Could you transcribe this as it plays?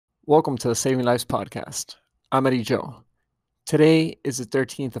Welcome to the Saving Lives podcast. I'm eddyjoe. Today is the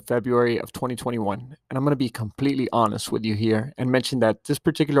 13th of February of 2021, and I'm going to be completely honest with you here and mention that this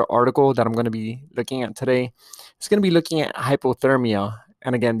particular article that I'm going to be looking at today is going to be looking at hypothermia.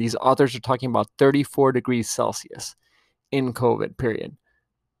 And again, these authors are talking about 34 degrees Celsius in COVID, period.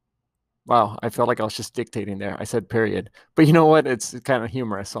 Wow, I felt like I was just dictating there. I said period. But you know what? It's kind of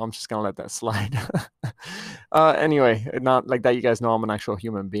humorous, so I'm just going to let that slide. Anyway, not like that. You guys know I'm an actual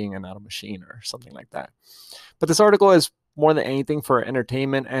human being and not a machine or something like that. But this article is more than anything for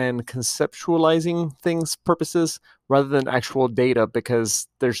entertainment and conceptualizing things purposes rather than actual data, because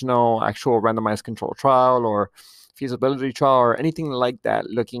there's no actual randomized control trial or feasibility trial or anything like that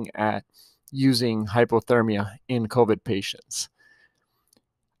looking at using hypothermia in COVID patients.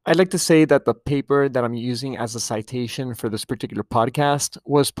 I'd like to say that the paper that I'm using as a citation for this particular podcast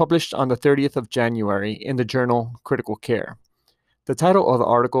was published on the 30th of January in the journal Critical Care. The title of the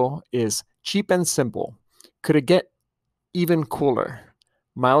article is Cheap and Simple. Could it get even cooler?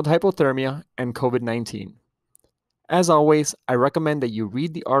 Mild hypothermia and COVID-19. As always, I recommend that you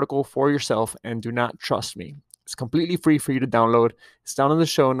read the article for yourself and do not trust me. It's completely free for you to download. It's down in the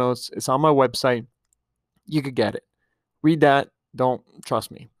show notes. It's on my website. You could get it. Read that. Don't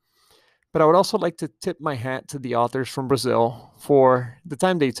trust me. But I would also like to tip my hat to the authors from Brazil for the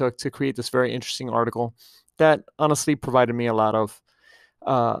time they took to create this very interesting article that honestly provided me a lot of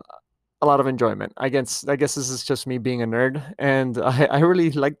enjoyment. I guess this is just me being a nerd, and I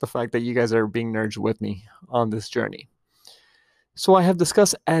really like the fact that you guys are being nerds with me on this journey. So I have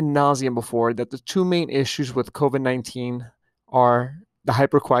discussed ad nauseum before that the two main issues with COVID-19 are the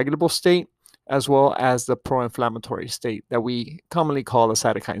hypercoagulable state as well as the pro-inflammatory state that we commonly call the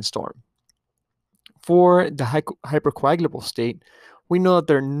cytokine storm. For the hypercoagulable state, we know that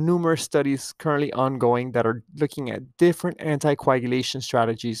there are numerous studies currently ongoing that are looking at different anticoagulation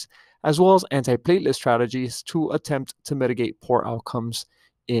strategies as well as antiplatelet strategies to attempt to mitigate poor outcomes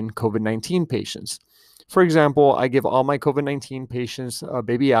in COVID-19 patients. For example, I give all my COVID-19 patients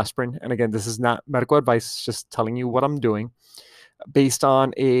baby aspirin, and again, this is not medical advice, just telling you what I'm doing, based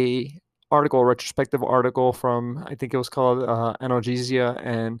on a retrospective article from, I think it was called Analgesia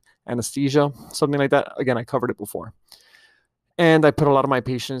and Anesthesia, something like that. Again, I covered it before. And I put a lot of my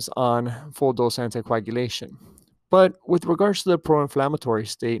patients on full dose anticoagulation. But with regards to the pro-inflammatory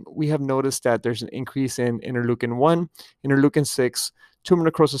state, we have noticed that there's an increase in interleukin 1, interleukin 6, tumor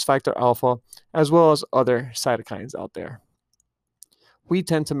necrosis factor alpha, as well as other cytokines out there. We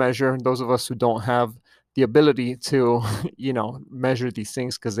tend to measure, those of us who don't have the ability to, measure these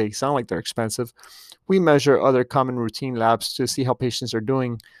things because they sound like they're expensive, we measure other common routine labs to see how patients are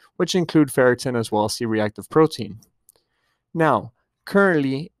doing, which include ferritin as well as C-reactive protein. Now,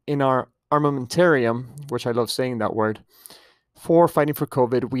 currently in our armamentarium, which I love saying that word, for fighting for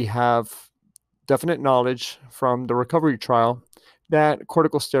COVID, we have definite knowledge from the recovery trial that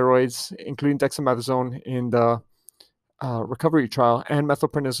corticosteroids, including dexamethasone in the recovery trial and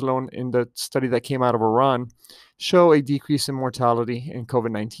methylprednisolone in the study that came out of Iran, show a decrease in mortality in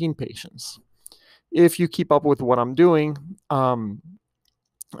COVID-19 patients. If you keep up with what I'm doing,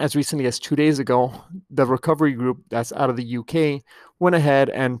 as recently as 2 days ago, the recovery group that's out of the UK went ahead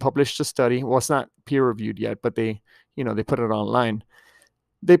and published a study. Well, it's not peer reviewed yet, but they put it online.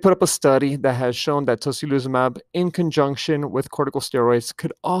 They put up a study that has shown that tocilizumab in conjunction with corticosteroids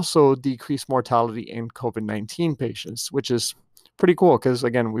could also decrease mortality in COVID-19 patients, which is pretty cool because,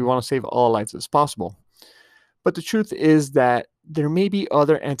 again, we want to save all lives as possible. But the truth is that there may be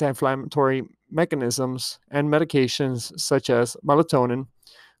other anti-inflammatory mechanisms and medications such as melatonin,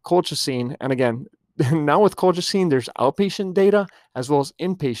 colchicine, and again, now with colchicine, there's outpatient data as well as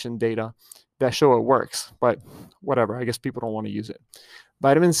inpatient data that show it works, but whatever, I guess people don't want to use it.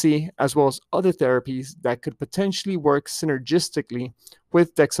 Vitamin C, as well as other therapies that could potentially work synergistically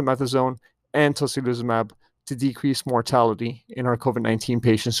with dexamethasone and tocilizumab to decrease mortality in our COVID-19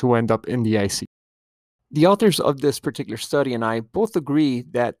 patients who end up in the ICU. The authors of this particular study and I both agree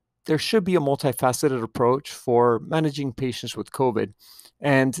that there should be a multifaceted approach for managing patients with COVID,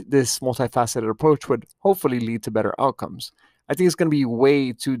 and this multifaceted approach would hopefully lead to better outcomes. I think it's going to be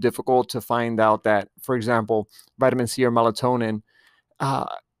way too difficult to find out that, for example, vitamin C or melatonin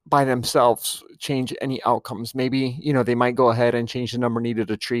by themselves change any outcomes. Maybe, they might go ahead and change the number needed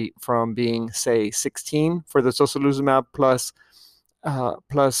to treat from being, say, 16 for the tocilizumab plus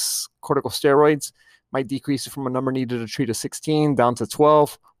corticosteroids, might decrease it from a number needed to treat of 16 down to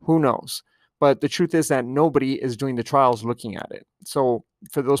 12. Who knows? But the truth is that nobody is doing the trials looking at it. So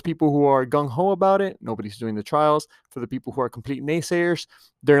for those people who are gung-ho about it, nobody's doing the trials. For the people who are complete naysayers,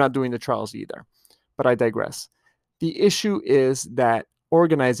 they're not doing the trials either. But I digress. The issue is that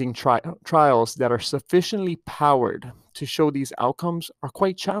organizing trials that are sufficiently powered to show these outcomes are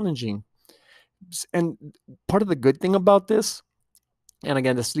quite challenging. And part of the good thing about this, and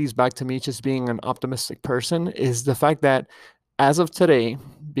again, this leads back to me just being an optimistic person, is the fact that as of today,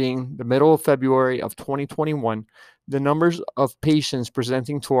 being the middle of February of 2021, the numbers of patients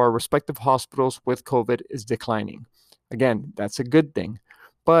presenting to our respective hospitals with COVID is declining. Again, that's a good thing.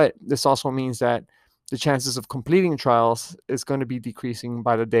 But this also means that the chances of completing trials is going to be decreasing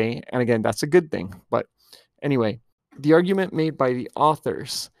by the day. And again, that's a good thing. But anyway, the argument made by the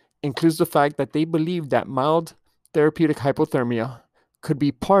authors includes the fact that they believe that mild therapeutic hypothermia could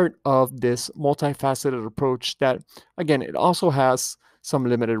be part of this multifaceted approach that, again, it also has some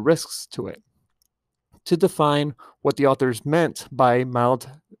limited risks to it. To define what the authors meant by mild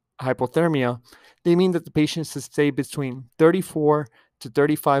hypothermia, they mean that the patient should stay between 34 to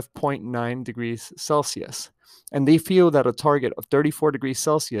 35.9 degrees Celsius. And they feel that a target of 34 degrees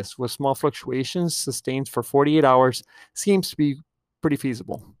Celsius with small fluctuations sustained for 48 hours seems to be pretty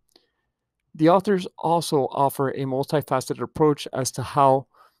feasible. The authors also offer a multifaceted approach as to how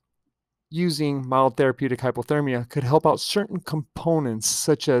using mild therapeutic hypothermia could help out certain components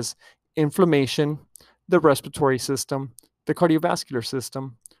such as inflammation, the respiratory system, the cardiovascular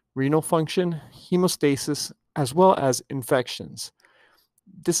system, renal function, hemostasis, as well as infections.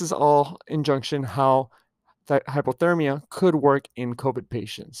 This is all in junction how that hypothermia could work in COVID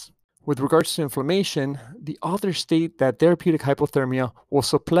patients. With regards to inflammation, the authors state that therapeutic hypothermia will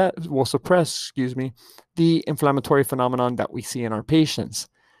suppress the inflammatory phenomenon that we see in our patients.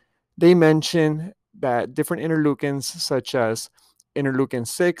 They mention that different interleukins such as interleukin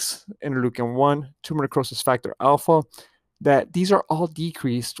 6, interleukin 1, tumor necrosis factor alpha, that these are all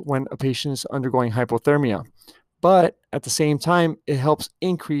decreased when a patient is undergoing hypothermia. But at the same time, it helps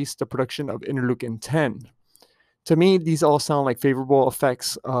increase the production of interleukin 10. To me, these all sound like favorable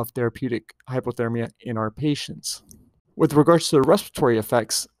effects of therapeutic hypothermia in our patients. With regards to the respiratory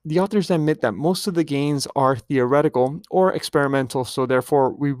effects, the authors admit that most of the gains are theoretical or experimental, so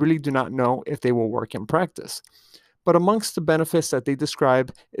therefore we really do not know if they will work in practice. But amongst the benefits that they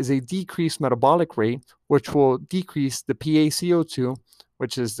describe is a decreased metabolic rate, which will decrease the PaCO2,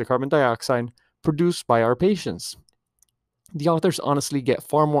 which is the carbon dioxide, produced by our patients. The authors honestly get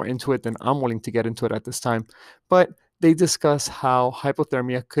far more into it than I'm willing to get into it at this time, but they discuss how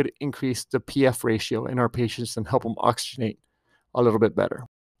hypothermia could increase the PF ratio in our patients and help them oxygenate a little bit better.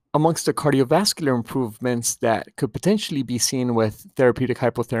 Amongst the cardiovascular improvements that could potentially be seen with therapeutic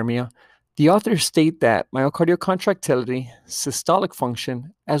hypothermia, the authors state that myocardial contractility, systolic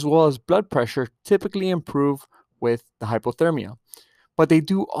function, as well as blood pressure typically improve with the hypothermia. But they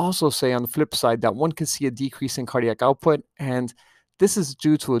do also say on the flip side that one can see a decrease in cardiac output, and this is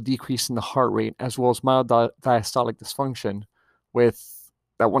due to a decrease in the heart rate as well as mild diastolic dysfunction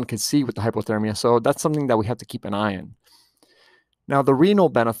that one can see with the hypothermia. So that's something that we have to keep an eye on. Now, the renal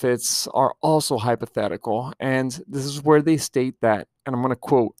benefits are also hypothetical, and this is where they state that, and I'm going to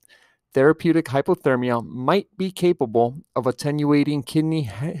quote, therapeutic hypothermia might be capable of attenuating kidney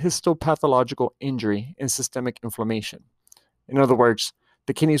histopathological injury and systemic inflammation. In other words,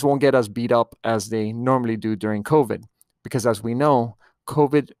 the kidneys won't get as beat up as they normally do during COVID, because as we know,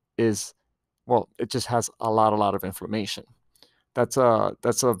 COVID is, well, it just has a lot of inflammation. That's a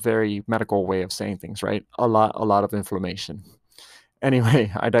very medical way of saying things, right? A lot of inflammation.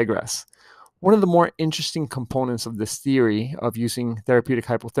 Anyway, I digress. One of the more interesting components of this theory of using therapeutic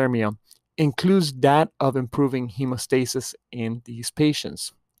hypothermia includes that of improving hemostasis in these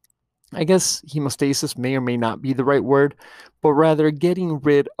patients. I guess hemostasis may or may not be the right word, but rather getting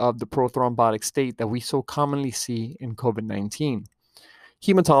rid of the prothrombotic state that we so commonly see in COVID-19.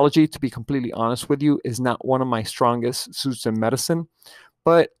 Hematology, to be completely honest with you, is not one of my strongest suits in medicine,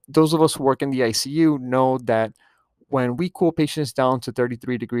 but those of us who work in the ICU know that when we cool patients down to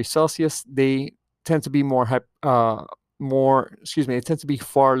 33 degrees Celsius, they tend to be they tend to be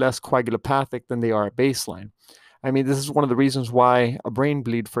far less coagulopathic than they are at baseline. I mean, this is one of the reasons why a brain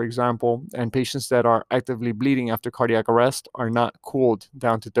bleed, for example, and patients that are actively bleeding after cardiac arrest are not cooled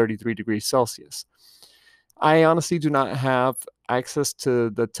down to 33 degrees Celsius. I honestly do not have access to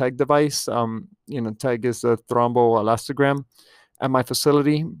the TEG device. TEG is the thromboelastogram at my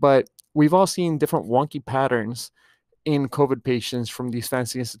facility, but we've all seen different wonky patterns in COVID patients from these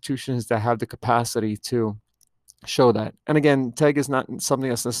fancy institutions that have the capacity to show that. And again, TEG is not something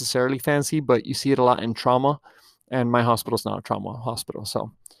that's necessarily fancy, but you see it a lot in trauma, and my hospital is not a trauma hospital,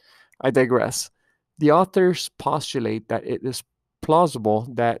 so I digress. The authors postulate that it is plausible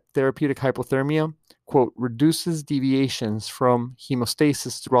that therapeutic hypothermia, quote, reduces deviations from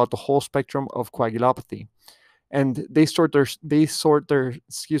hemostasis throughout the whole spectrum of coagulopathy. and they state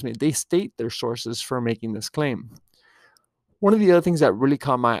their sources for making this claim. One of the other things that really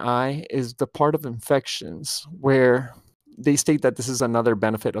caught my eye is the part of infections where they state that this is another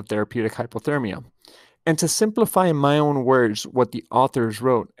benefit of therapeutic hypothermia. And to simplify in my own words what the authors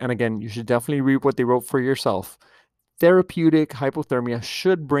wrote, and again, you should definitely read what they wrote for yourself. Therapeutic hypothermia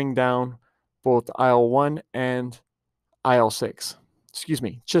should bring down both IL-1 and IL-6.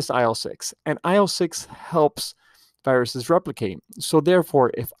 Just IL-6. And IL-6 helps viruses replicate. So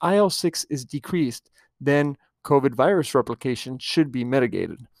therefore, if IL-6 is decreased, then COVID virus replication should be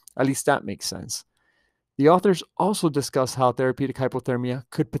mitigated. At least that makes sense. The authors also discuss how therapeutic hypothermia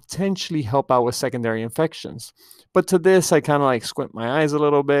could potentially help out with secondary infections. But to this, I kind of like squint my eyes a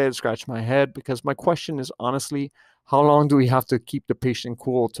little bit, scratch my head, because my question is honestly, how long do we have to keep the patient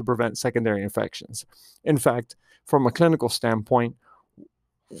cool to prevent secondary infections? In fact, from a clinical standpoint,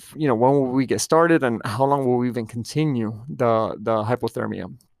 when will we get started and how long will we even continue the hypothermia?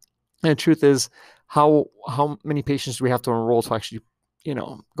 And the truth is, how many patients do we have to enroll to actually,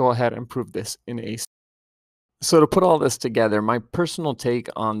 go ahead and prove this in a. So to put all this together, my personal take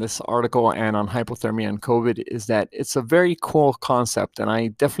on this article and on hypothermia and COVID is that it's a very cool concept, and I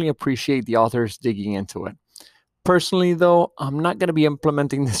definitely appreciate the authors digging into it. Personally, though, I'm not going to be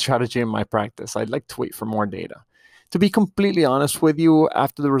implementing this strategy in my practice. I'd like to wait for more data. To be completely honest with you,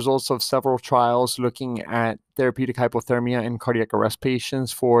 after the results of several trials looking at therapeutic hypothermia in cardiac arrest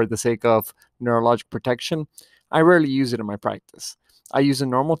patients for the sake of neurologic protection, I rarely use it in my practice. I use the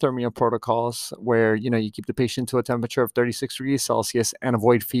normal thermia protocols where, you keep the patient to a temperature of 36 degrees Celsius and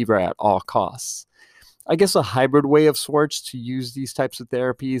avoid fever at all costs. I guess a hybrid way of sorts to use these types of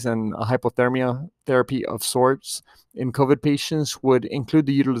therapies and a hypothermia therapy of sorts in COVID patients would include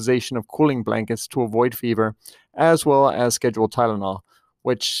the utilization of cooling blankets to avoid fever, as well as scheduled Tylenol,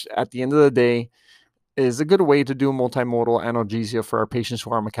 which at the end of the day is a good way to do multimodal analgesia for our patients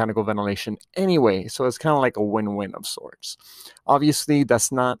who are on mechanical ventilation anyway. So it's kind of like a win-win of sorts. Obviously,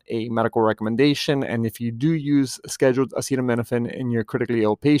 that's not a medical recommendation. And if you do use scheduled acetaminophen in your critically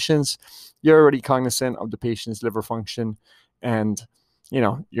ill patients, you're already cognizant of the patient's liver function. And,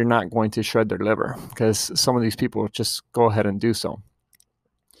 you're not going to shred their liver because some of these people just go ahead and do so.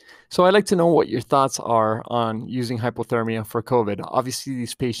 So I'd like to know what your thoughts are on using hypothermia for COVID. Obviously,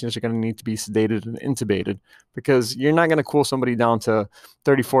 these patients are going to need to be sedated and intubated because you're not going to cool somebody down to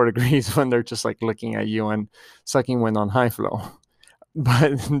 34 degrees when they're just like looking at you and sucking wind on high flow.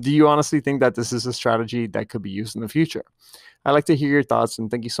 But do you honestly think that this is a strategy that could be used in the future? I'd like to hear your thoughts,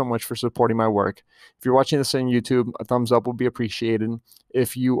 and thank you so much for supporting my work. If you're watching this on YouTube, a thumbs up will be appreciated.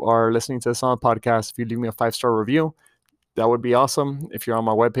 If you are listening to this on a podcast, if you leave me a 5-star review, that would be awesome. If you're on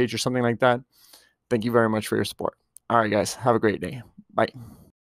my webpage or something like that, thank you very much for your support. All right, guys, have a great day. Bye.